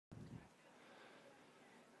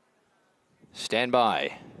Stand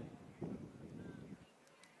by.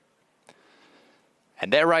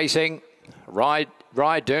 And they're racing.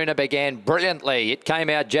 Ryduna began brilliantly. It came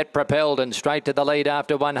out jet propelled and straight to the lead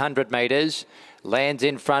after 100 metres. Lands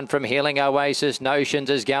in front from Healing Oasis. Notions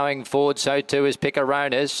is going forward, so too is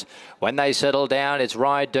Picaronis. When they settle down, it's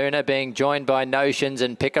Ryduna being joined by Notions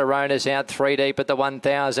and Picaronis out 3 deep at the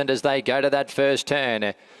 1,000 as they go to that first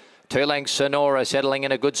turn. 2 lengths Sonora settling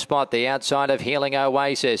in a good spot, the outside of Healing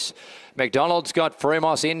Oasis. McDonald's got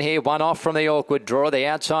Frumos in here, 1 off from the awkward draw. The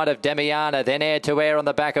outside of Demiana, then Air to Air on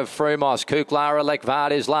the back of Frumos. Kuklara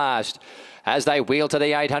Lekvard is last. As they wheel to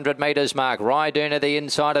the 800 metres mark, Ryduna the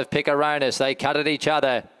inside of Picaronis. They cut at each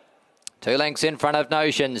other. 2 lengths in front of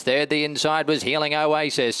Notions. Third the inside was Healing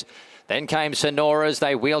Oasis. Then came Sonora's.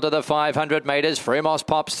 They wheel to the 500 metres. Frumos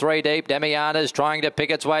pops 3 deep. Demiana's trying to pick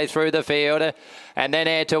its way through the field. And then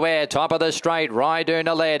Air to Air, top of the straight.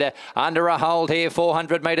 Ryduna led. Under a hold here,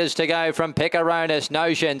 400 metres to go from Picaronis.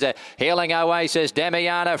 Notions, Healing Oasis,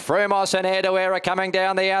 Demiana, Frumos and Air to Air are coming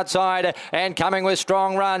down the outside and coming with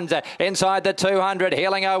strong runs. Inside the 200,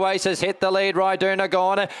 Healing Oasis hit the lead. Ryduna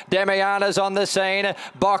gone. Demiana's on the scene.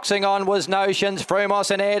 Boxing on was Notions.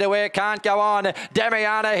 Frumos and Air to Air can't go on.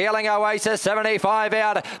 Demiana, Healing Oasis, 75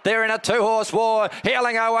 out. They're in a 2-horse war.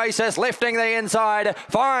 Healing Oasis lifting the inside.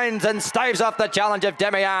 Finds and staves off the challenge of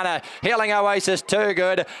Demiana. Healing Oasis, too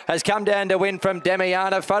good, has come down to win from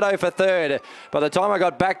Demiana. Photo for third. By the time I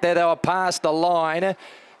got back there, they were past the line.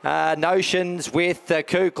 Notions with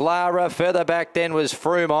Kuklara. Further back then was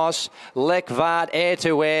Frumos, Lekvard, Air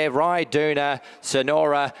to Air, Ryduna,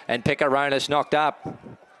 Sonora and Picaronis knocked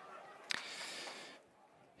up.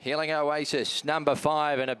 Healing Oasis, number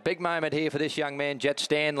 5, and a big moment here for this young man, Jet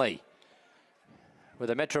Stanley, with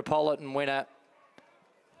a Metropolitan winner